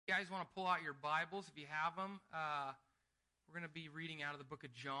You guys want to pull out your Bibles if you have them. We're going to be reading out of the book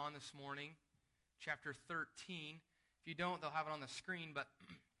of John this morning, chapter 13. If you don't, they'll have it on the screen, but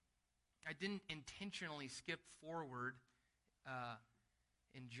I didn't intentionally skip forward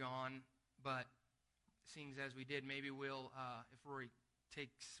in John, but seeing as we did, maybe we'll, if Rory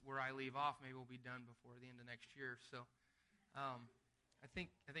takes where I leave off, maybe we'll be done before the end of next year. So I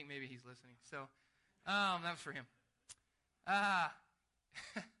think maybe he's listening. So that was for him.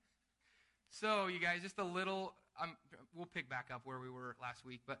 So, you guys, just a little, we'll pick back up where we were last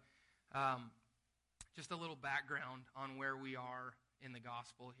week, but just a little background on where we are in the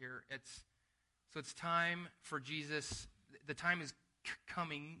gospel here. It's time for Jesus, the time is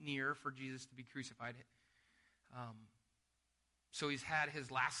coming near for Jesus to be crucified. So he's had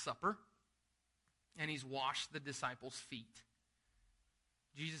his Last Supper, and he's washed the disciples' feet.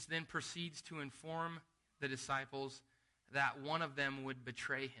 Jesus then proceeds to inform the disciples that one of them would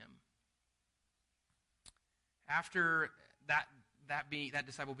betray him. After that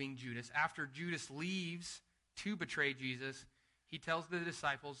disciple being Judas, after Judas leaves to betray Jesus, he tells the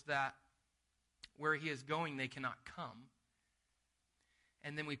disciples that where he is going, they cannot come.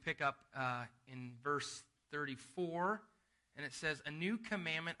 And then we pick up in verse 34, and it says, "A new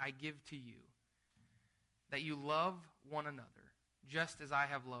commandment I give to you, that you love one another, just as I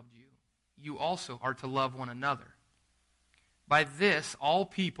have loved you. You also are to love one another. By this, all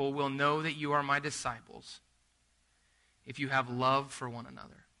people will know that you are my disciples, if you have love for one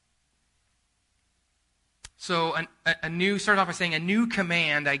another." So start off by saying, "A new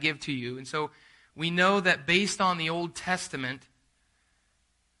command I give to you." And so we know that based on the Old Testament,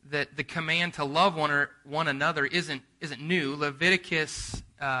 that the command to love one another isn't new. Leviticus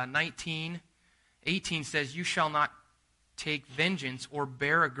 19:18 says, "You shall not take vengeance or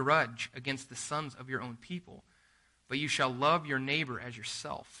bear a grudge against the sons of your own people, but you shall love your neighbor as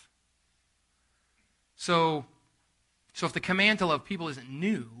yourself." So if the command to love people isn't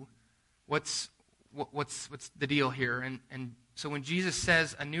new, what's the deal here? And so when Jesus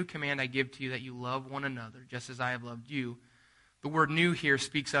says, "A new command I give to you, that you love one another, just as I have loved you," the word "new" here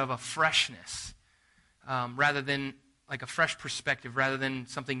speaks of a freshness, rather than like a fresh perspective, rather than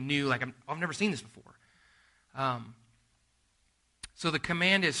something new, like I've never seen this before. So the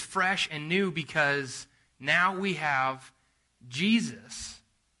command is fresh and new because now we have Jesus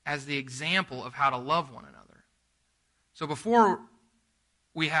as the example of how to love one another. So before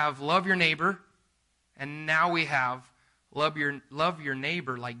we have love your neighbor, and now we have love your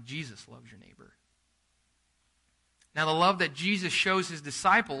neighbor like Jesus loves your neighbor. Now the love that Jesus shows his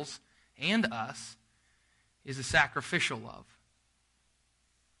disciples and us is a sacrificial love.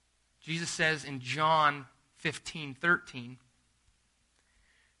 Jesus says in John 15:13,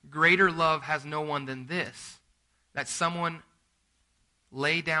 "Greater love has no one than this, that someone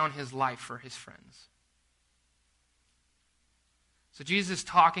lay down his life for his friends." So Jesus is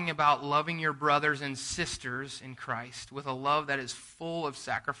talking about loving your brothers and sisters in Christ with a love that is full of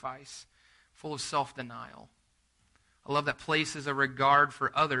sacrifice, full of self-denial. A love that places a regard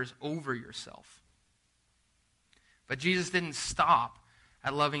for others over yourself. But Jesus didn't stop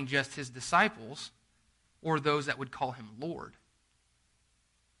at loving just his disciples or those that would call him Lord.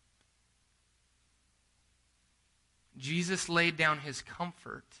 Jesus laid down his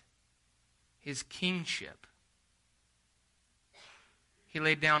comfort, his kingship. He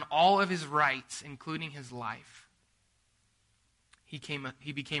laid down all of his rights, including his life. He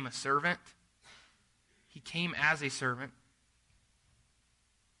became a servant. He came as a servant.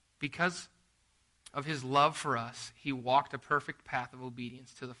 Because of his love for us, he walked a perfect path of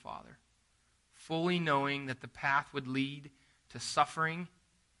obedience to the Father, fully knowing that the path would lead to suffering,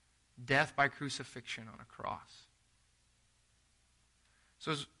 death by crucifixion on a cross.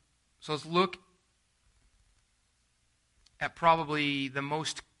 So let's look at probably the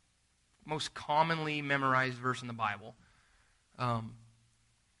most commonly memorized verse in the Bible,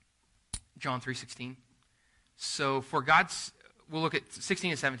 John 3:16. So we'll look at 16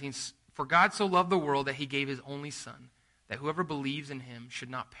 and 17. "For God so loved the world that he gave his only Son, that whoever believes in him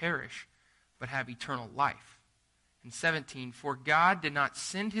should not perish, but have eternal life." And 17, "For God did not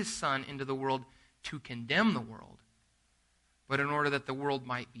send his Son into the world to condemn the world, but in order that the world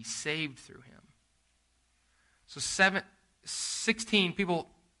might be saved through him." So 16, people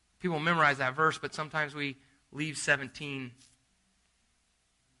memorize that verse, but sometimes we leave 17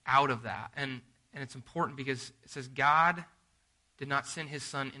 out of that. And it's important because it says God did not send his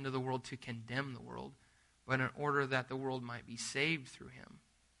Son into the world to condemn the world, but in order that the world might be saved through him.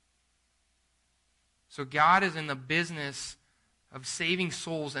 So God is in the business of saving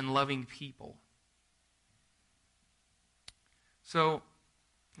souls and loving people. So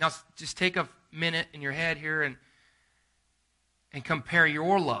Now, just take a minute in your head here and compare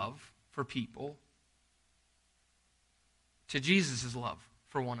your love for people to Jesus' love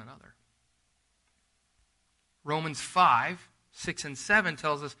for one another. Romans 5, 6, and 7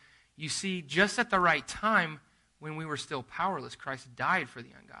 tells us, you see, just at the right time, when we were still powerless, Christ died for the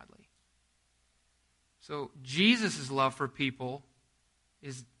ungodly. So Jesus' love for people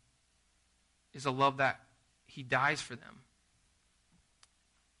is a love that he dies for them.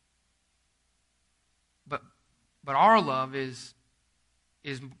 But our love is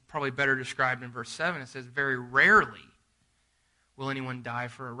probably better described in verse 7. It says, very rarely will anyone die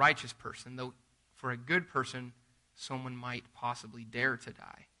for a righteous person, though for a good person, someone might possibly dare to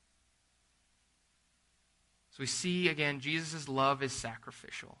die. So we see, again, Jesus' love is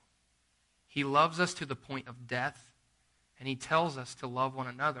sacrificial. He loves us to the point of death, and he tells us to love one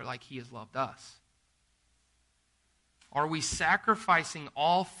another like he has loved us. Are we sacrificing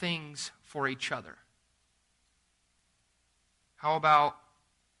all things for each other? How about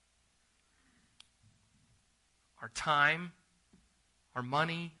our time, our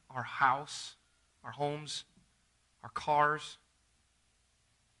money, our house, our homes, our cars,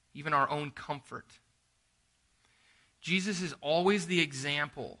 even our own comfort? Jesus is always the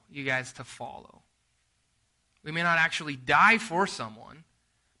example, you guys, to follow. We may not actually die for someone,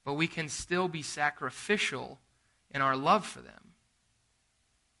 but we can still be sacrificial in our love for them.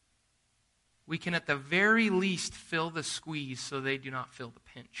 We can at the very least fill the squeeze so they do not feel the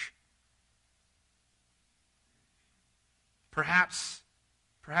pinch. Perhaps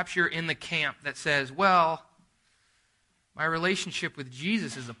you're in the camp that says, well, my relationship with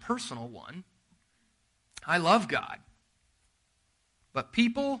Jesus is a personal one. I love God. But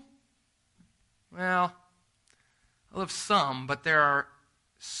people, well, I love some, but there are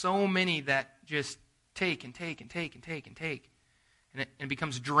so many that just take and take and take and take and take. And it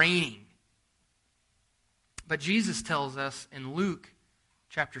becomes draining. But Jesus tells us in Luke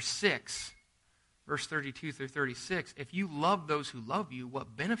chapter 6, verse 32 through 36, if you love those who love you,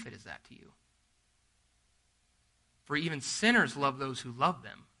 what benefit is that to you? For even sinners love those who love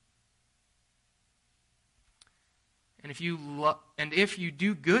them. And if you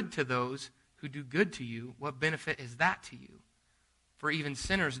do good to those who do good to you, what benefit is that to you? For even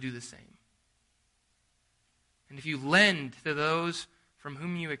sinners do the same. And if you lend to those from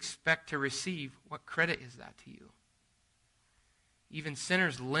whom you expect to receive, what credit is that to you? Even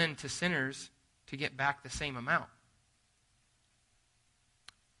sinners lend to sinners to get back the same amount.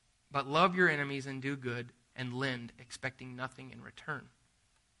 But love your enemies and do good and lend, expecting nothing in return.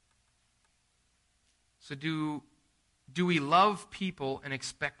 So do we love people and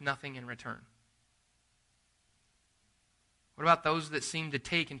expect nothing in return? What about those that seem to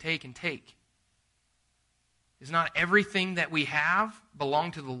take and take and take? Is not everything that we have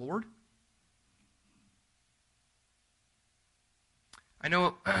belong to the Lord? I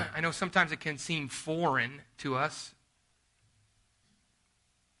know sometimes it can seem foreign to us,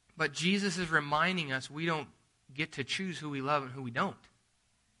 but Jesus is reminding us we don't get to choose who we love and who we don't.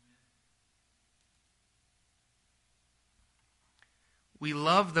 We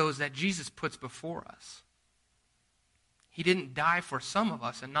love those that Jesus puts before us. He didn't die for some of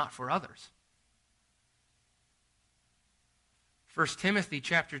us and not for others. 1 Timothy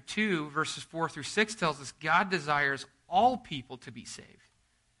chapter 2, verses 4 through 6 tells us God desires all people to be saved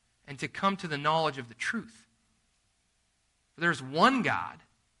and to come to the knowledge of the truth. For there's one God,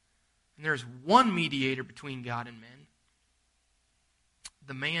 and there's one mediator between God and men,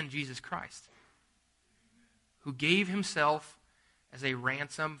 the man Jesus Christ, who gave himself as a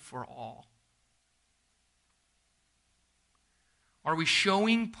ransom for all. Are we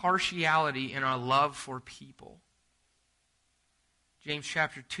showing partiality in our love for people? James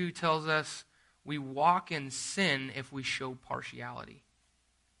chapter 2 tells us we walk in sin if we show partiality.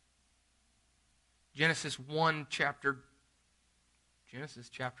 Genesis chapter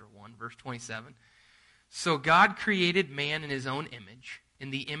 1, verse 27. So God created man in his own image.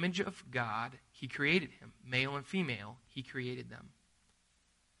 In the image of God, he created him. Male and female, he created them.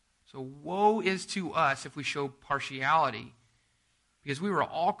 So woe is to us if we show partiality, because we were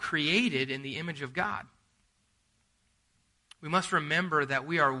all created in the image of God. We must remember that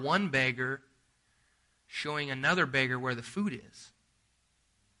we are one beggar showing another beggar where the food is.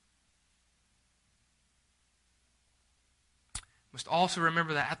 We must also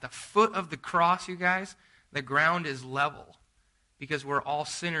remember that at the foot of the cross, you guys, the ground is level because we're all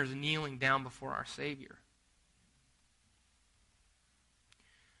sinners kneeling down before our Savior.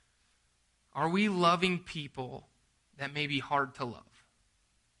 Are we loving people that may be hard to love?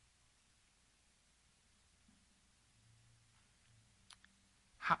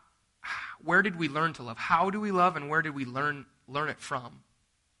 where did we learn to love? How do we love, and where did we learn it from?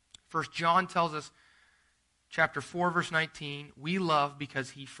 1 John tells us, chapter 4, verse 19, we love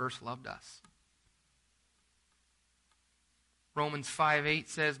because he first loved us. Romans 5:8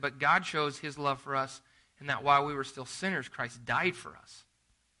 says, but God shows his love for us in that while we were still sinners, Christ died for us.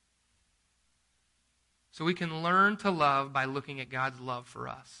 So we can learn to love by looking at God's love for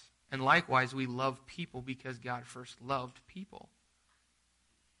us. And likewise, we love people because God first loved people.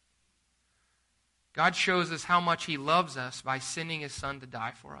 God shows us how much he loves us by sending his Son to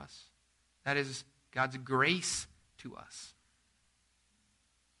die for us. That is God's grace to us.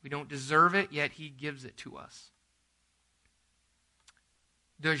 We don't deserve it, yet he gives it to us.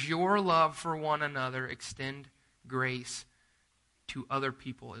 Does your love for one another extend grace to other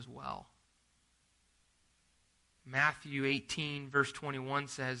people as well? Matthew 18, verse 21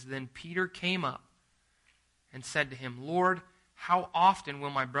 says, then Peter came up and said to him, Lord, how often will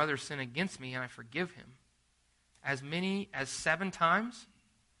my brother sin against me and I forgive him? As many as 7 times?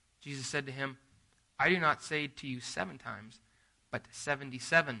 Jesus said to him, I do not say to you 7 times, but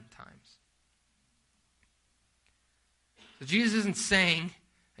 77 times. So Jesus isn't saying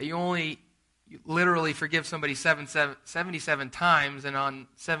that you literally forgive somebody 77 times, and on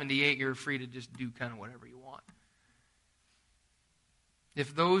 78 you're free to just do kind of whatever you want.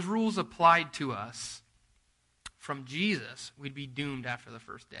 If those rules applied to us from Jesus, we'd be doomed after the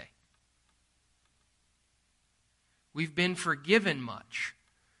first day. We've been forgiven much.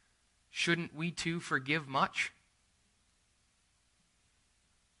 Shouldn't we too forgive much?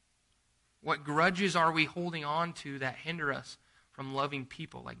 What grudges are we holding on to that hinder us from loving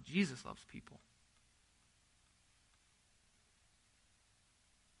people like Jesus loves people?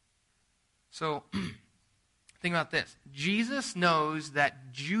 So, think about this. Jesus knows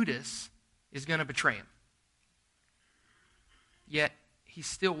that Judas is going to betray him. Yet, he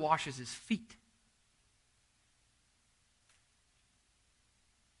still washes his feet.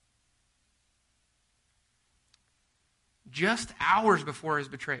 Just hours before his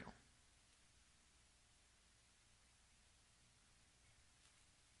betrayal.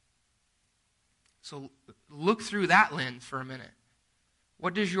 So look through that lens for a minute.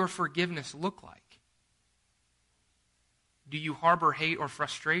 What does your forgiveness look like? Do you harbor hate or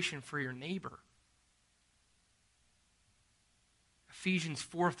frustration for your neighbor? Ephesians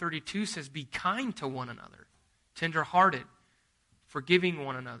 4:32 says, be kind to one another, tender-hearted, forgiving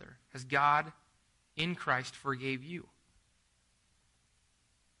one another, as God in Christ forgave you.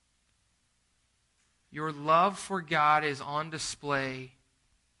 Your love for God is on display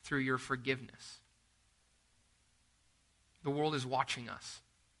through your forgiveness. The world is watching us.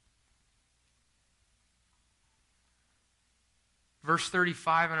 Verse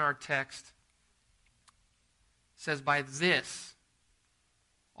 35 in our text says, by this,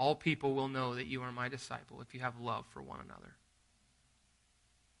 all people will know that you are my disciple if you have love for one another.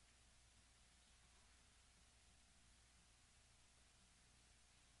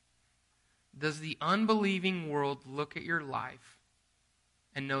 Does the unbelieving world look at your life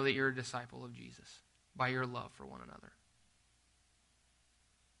and know that you're a disciple of Jesus by your love for one another?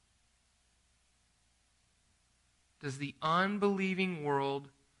 Does the unbelieving world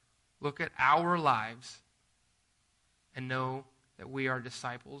look at our lives and know that we are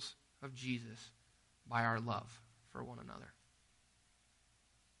disciples of Jesus by our love for one another?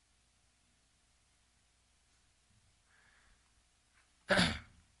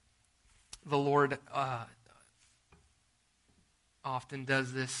 The Lord often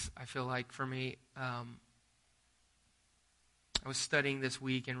does this, I feel like, for me. I was studying this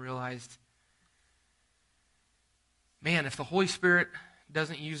week and realized, man, if the Holy Spirit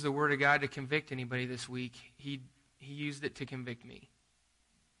doesn't use the Word of God to convict anybody this week, He used it to convict me.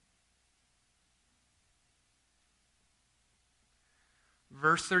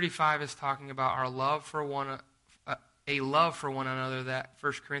 Verse 35 is talking about our love for a love for one another that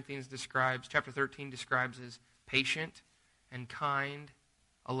 1 Corinthians describes, chapter 13 describes as patient and kind,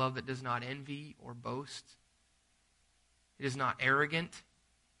 a love that does not envy or boast. It is not arrogant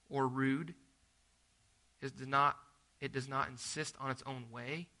or rude. It does not insist on its own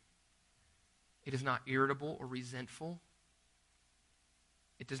way. It is not irritable or resentful.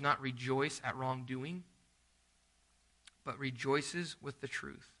 It does not rejoice at wrongdoing, but rejoices with the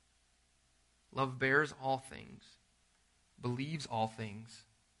truth. Love bears all things, believes all things,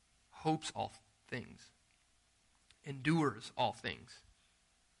 hopes all things, endures all things.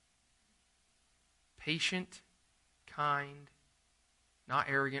 Patient, kind, not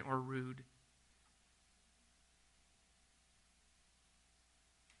arrogant or rude.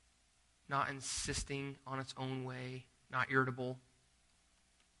 Not insisting on its own way, not irritable.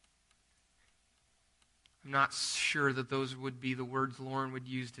 I'm not sure that those would be the words Lauren would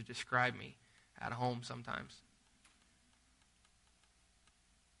use to describe me at home sometimes.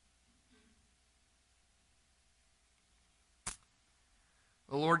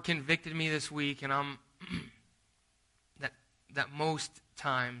 The Lord convicted me this week, and I'm that most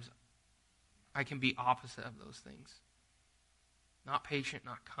times I can be opposite of those things. Not patient,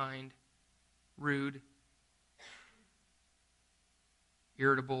 not kind, rude,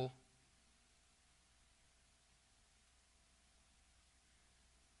 irritable.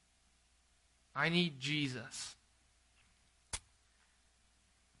 I need Jesus.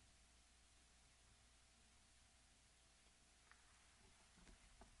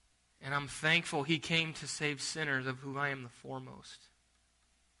 And I'm thankful he came to save sinners, of whom I am the foremost.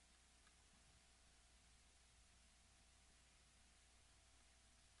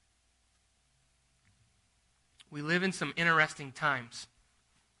 We live in some interesting times.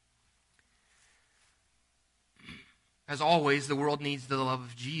 As always, the world needs the love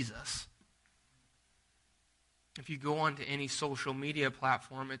of Jesus. If you go onto any social media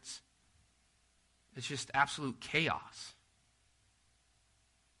platform, it's just absolute chaos.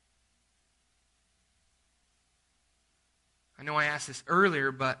 I know I asked this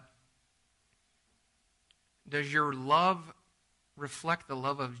earlier, but does your love reflect the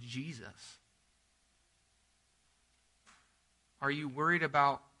love of Jesus? Are you worried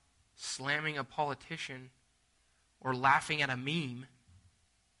about slamming a politician or laughing at a meme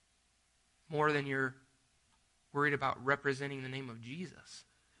more than you're worried about representing the name of Jesus?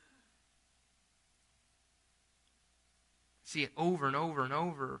 See it over and over and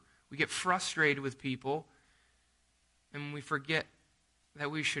over. We get frustrated with people, and we forget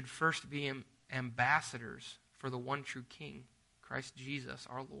that we should first be ambassadors for the one true King, Christ Jesus,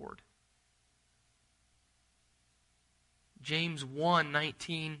 our Lord. James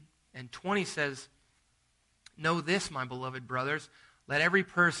 1:19 and 20 says, "Know this, my beloved brothers, let every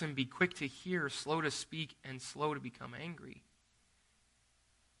person be quick to hear, slow to speak, and slow to become angry.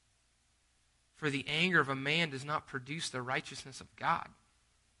 For the anger of a man does not produce the righteousness of God."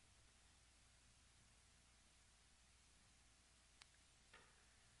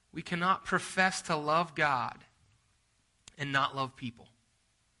 We cannot profess to love God and not love people.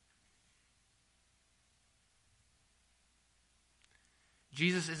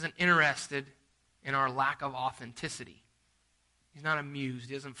 Jesus isn't interested in our lack of authenticity. He's not amused.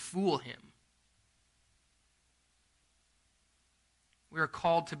 He doesn't fool him. We are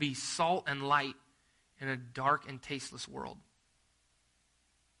called to be salt and light in a dark and tasteless world.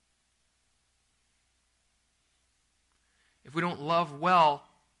 If we don't love well,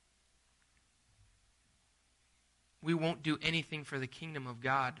 we won't do anything for the kingdom of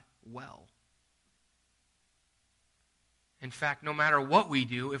God well. In fact, no matter what we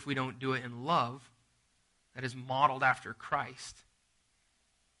do, if we don't do it in love that is modeled after Christ,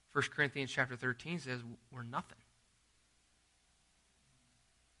 1 Corinthians chapter 13 says we're nothing.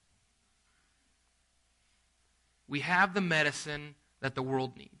 We have the medicine that the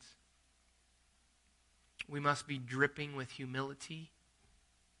world needs. We must be dripping with humility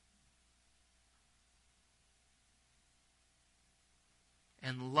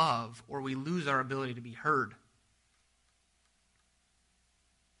and love, or we lose our ability to be heard.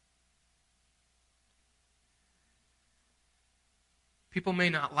 People may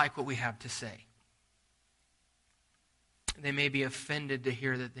not like what we have to say. They may be offended to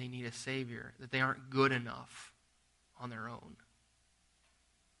hear that they need a Savior, that they aren't good enough on their own.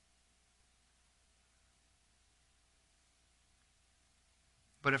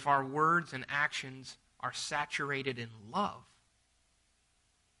 But if our words and actions are saturated in love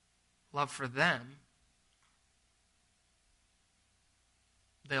for them,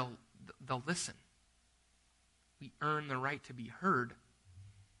 they'll listen. We earn the right to be heard.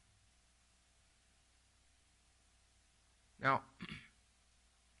 Now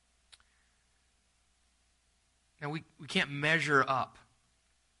we can't measure up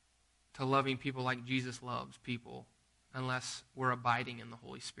to loving people like Jesus loves people unless we're abiding in the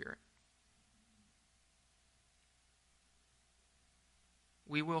Holy Spirit.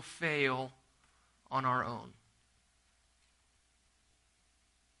 We will fail on our own.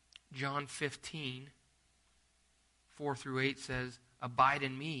 John 15, 4-8 says, "Abide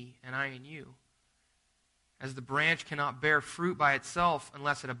in me, and I in you. As the branch cannot bear fruit by itself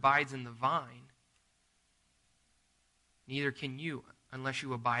unless it abides in the vine, neither can you unless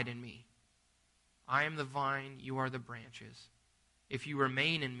you abide in me. I am the vine, you are the branches. If you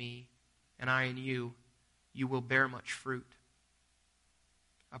remain in me, and I in you, you will bear much fruit.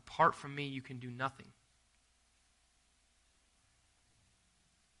 Apart from me, you can do nothing."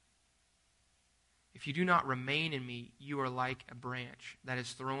 If you do not remain in me, you are like a branch that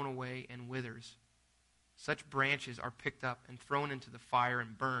is thrown away and withers. Such branches are picked up and thrown into the fire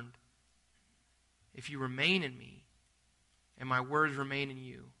and burned. If you remain in me, and my words remain in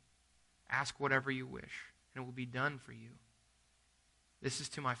you, ask whatever you wish, and it will be done for you. This is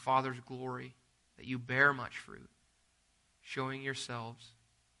to my Father's glory, that you bear much fruit, showing yourselves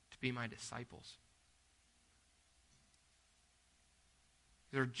to be my disciples.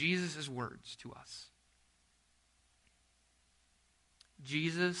 These are Jesus' words to us.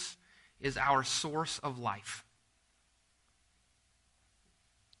 Jesus is our source of life.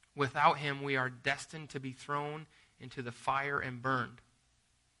 Without him, we are destined to be thrown into the fire and burned.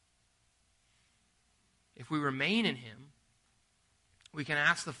 If we remain in him, we can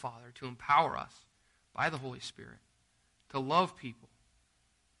ask the Father to empower us by the Holy Spirit to love people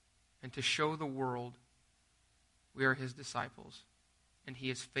and to show the world we are his disciples, and he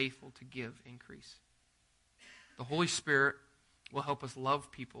is faithful to give increase. The Holy Spirit will help us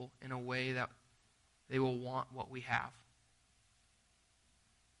love people in a way that they will want what we have.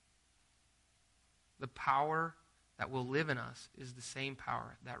 The power that will live in us is the same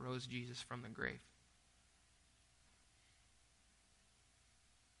power that rose Jesus from the grave.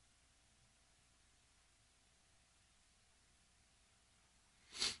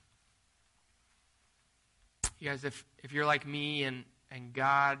 You guys, if you're like me and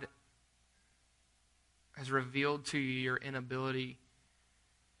God has revealed to you your inability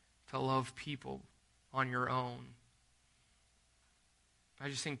to love people on your own, I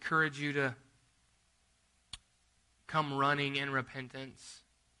just encourage you to come running in repentance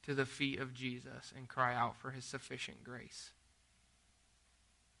to the feet of Jesus and cry out for his sufficient grace.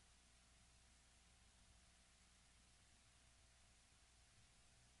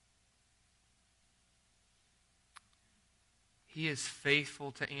 He is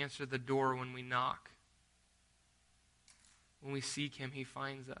faithful to answer the door when we knock. When we seek him, he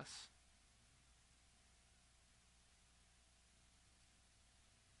finds us.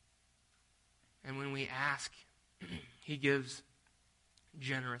 And when we ask, he gives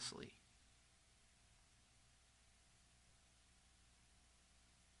generously.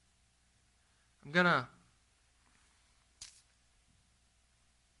 I'm gonna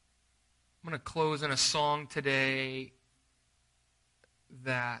close in a song today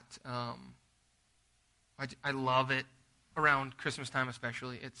that I love it around Christmas time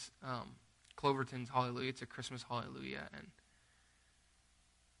especially. It's Cloverton's Hallelujah. It's a Christmas Hallelujah. And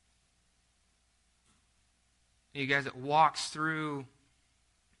you guys, it walks through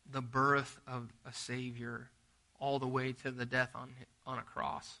the birth of a Savior all the way to the death on a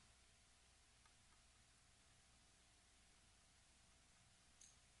cross.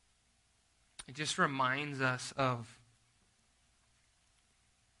 It just reminds us of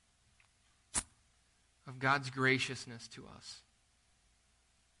God's graciousness to us,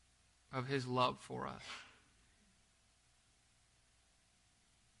 of his love for us.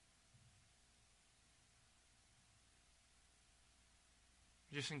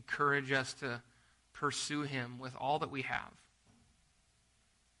 Just encourage us to pursue him with all that we have.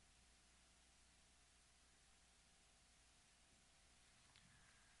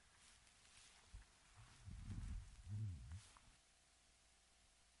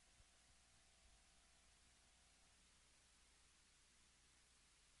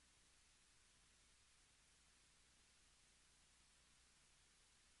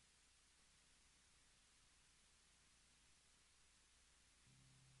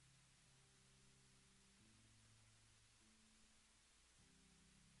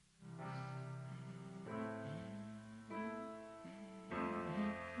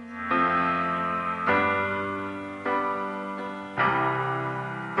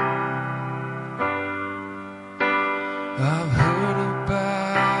 I've heard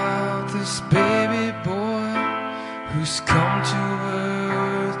about this baby boy who's come to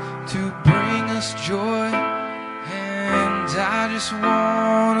earth to bring us joy, and I just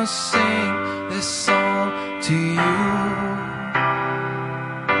want to sing this song to you.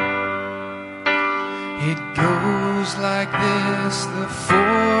 It goes like this: the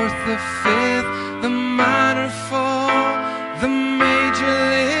fourth, the fifth, the minor fall, the major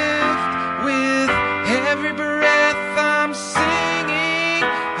lift. With every breath I'm singing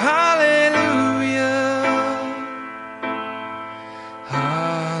hallelujah,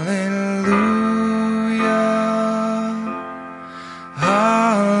 hallelujah,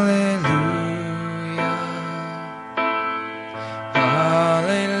 hallelujah, hallelujah,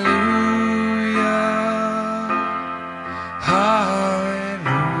 hallelujah.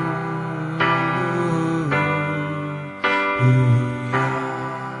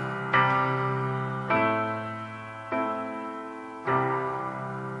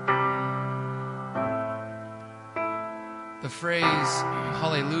 phrase,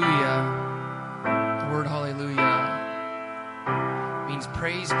 hallelujah, the word hallelujah, means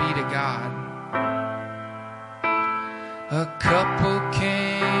praise be to God. A couple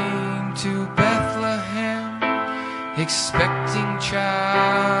came to Bethlehem, expecting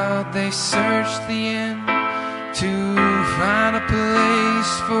child. They searched the inn to find a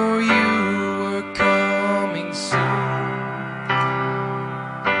place, for you were coming soon.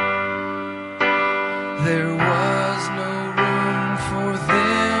 There was no room for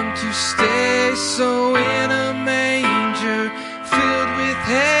them to stay, so in a manger filled with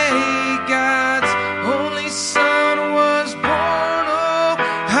hay, God's only Son was born. Oh,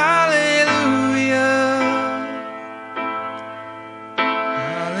 hallelujah,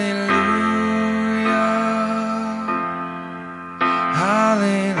 hallelujah,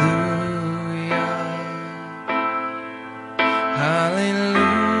 hallelujah, hallelujah.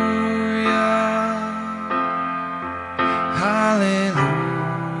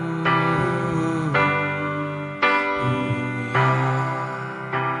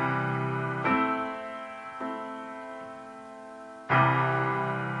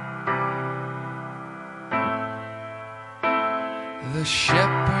 The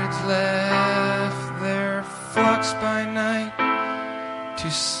shepherds left their flocks by night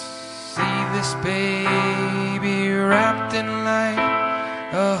to see this baby wrapped in light.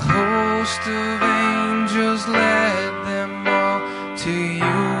 A host of angels led them all to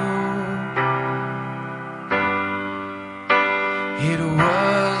you. It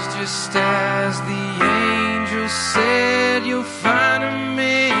was just as the angels said, you'll find him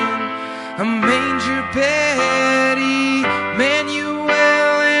in a manger bed, Emmanuel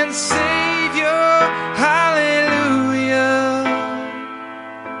and Savior. Hallelujah,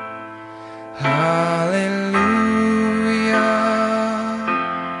 hallelujah,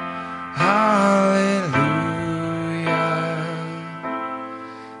 hallelujah,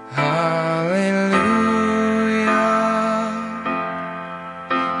 hallelujah,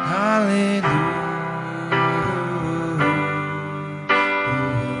 hallelujah.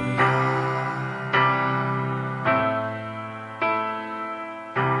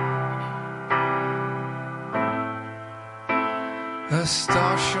 A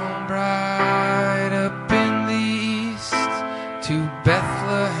star shone bright up in the east. To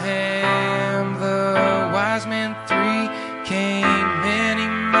Bethlehem the wise men three came many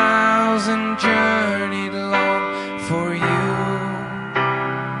miles and journeyed long for you.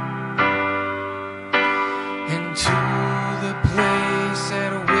 And to the place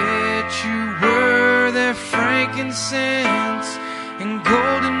at which you were, their frankincense and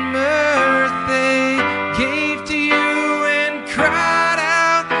golden myrrh they gave to you, cried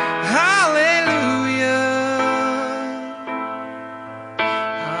out, hallelujah,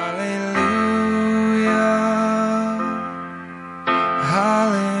 hallelujah,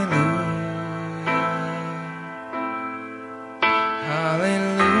 hallelujah,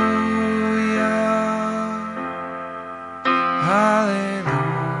 hallelujah, hallelujah.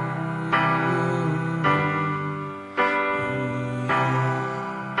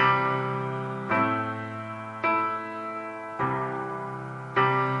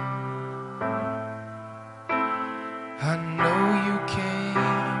 I know you came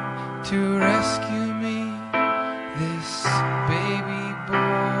to rescue me. This baby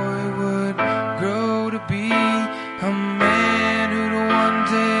boy would grow to be a man who'd one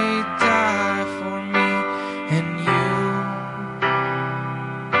day die for me and you.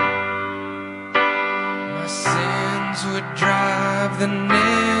 My sins would drive the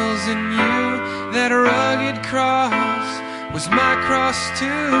nails in you. That rugged cross was my cross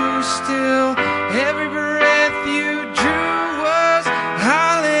too. Still, every breath you drew,